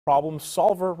Problem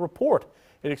Solver report.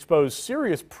 It exposed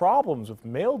serious problems with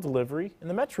mail delivery in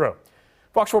the metro.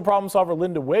 Fox 4 Problem Solver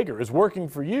Linda Wagar is working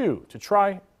for you to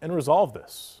try and resolve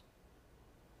this.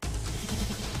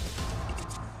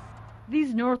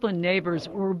 These Northland neighbors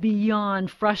were beyond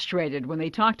frustrated when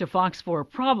they talked to Fox 4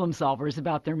 Problem Solvers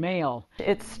about their mail.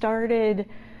 It started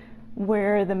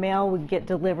where the mail would get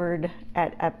delivered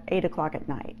at 8 o'clock at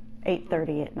night,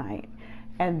 8:30 at night.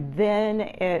 And then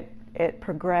it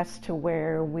progressed to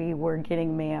where we were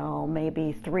getting mail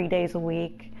maybe 3 days a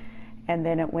week, and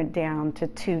then it went down to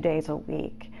 2 days a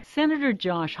week. Senator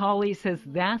Josh Hawley says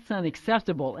that's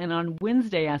unacceptable, and on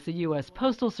Wednesday asked the U.S.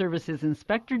 Postal Service's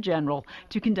Inspector General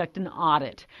to conduct an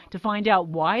audit to find out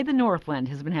why the Northland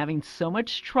has been having so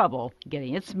much trouble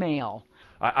getting its mail.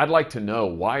 I'd like to know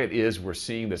why it is we're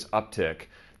seeing this uptick.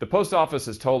 The post office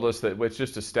has told us that it's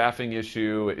just a staffing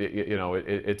issue.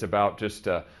 It's about just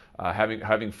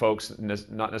having folks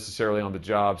not necessarily on the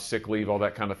job, sick leave, all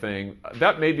that kind of thing.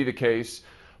 That may be the case,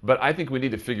 but I think we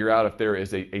need to figure out if there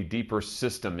is a deeper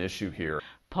system issue here.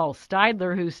 Paul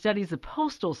Steidler, who studies the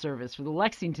Postal Service for the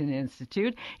Lexington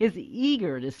Institute, is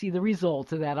eager to see the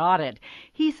results of that audit.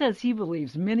 He says he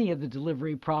believes many of the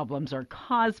delivery problems are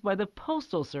caused by the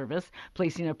Postal Service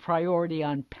placing a priority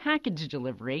on package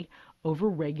delivery over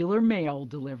regular mail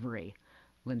delivery.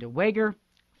 Linda Wagar,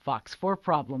 Fox 4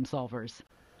 Problem Solvers.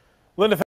 Linda.